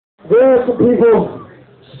There are some people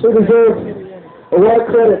who deserve a lot of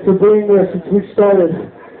credit for being there since we started,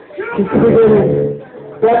 since the beginning.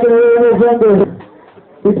 Back in early November,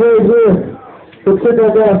 we played here with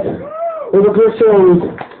Signal Death. It was a good show. It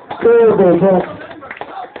was terrible, but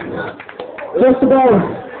just about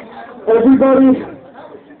everybody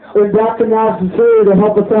in Dr. Knobs is here to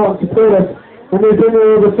help us out and support us, and they've been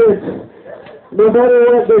there ever since. No matter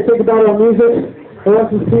what they think about our music, or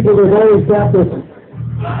us as people, they've always backed us.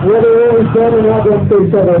 Whether we're always done or not against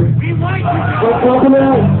each other. On top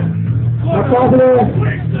of that,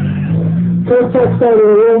 Kurtz started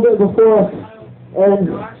a little bit before us,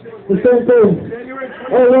 and the same thing.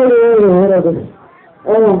 Later, whatever.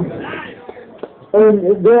 And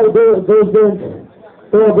those bands,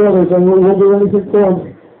 they're our brothers, and we'll do anything for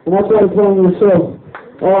them. And that's why I'm playing the show.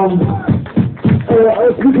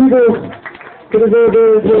 A few people could have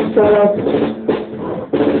very good shout out.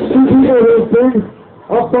 Two people who've been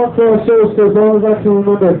up front for our shows for as long as I can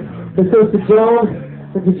remember. It says to John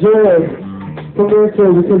and to Jared from the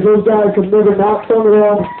intro, because those guys have never not sung at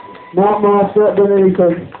all, not mossed up, done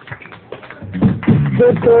anything.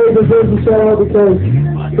 This Terry deserves a shout out because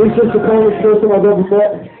he's just the kindest person I've ever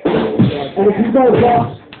met. And if he's got a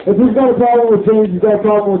problem with James, he's got a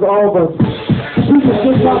problem with all of us. He's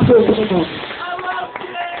just not good.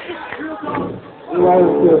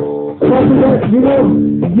 You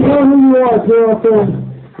know who you are, Zero Friend.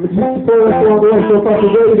 The team for us along the way, so if I can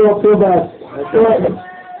really don't feel bad. But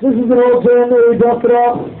this is an old jam that we dusted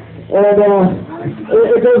off, and it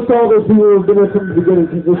goes to all those people who've been there from the beginning,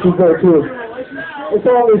 because this is there too. It's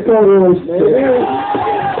always called a relationship.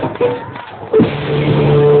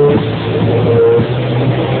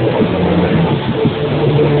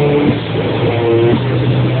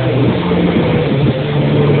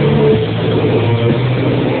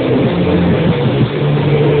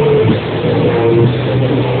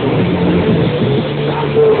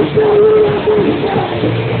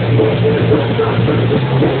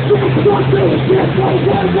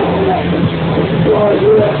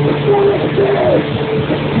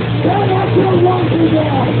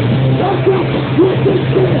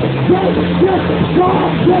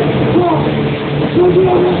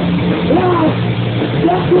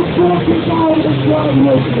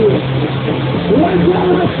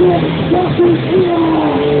 Let's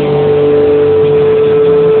go!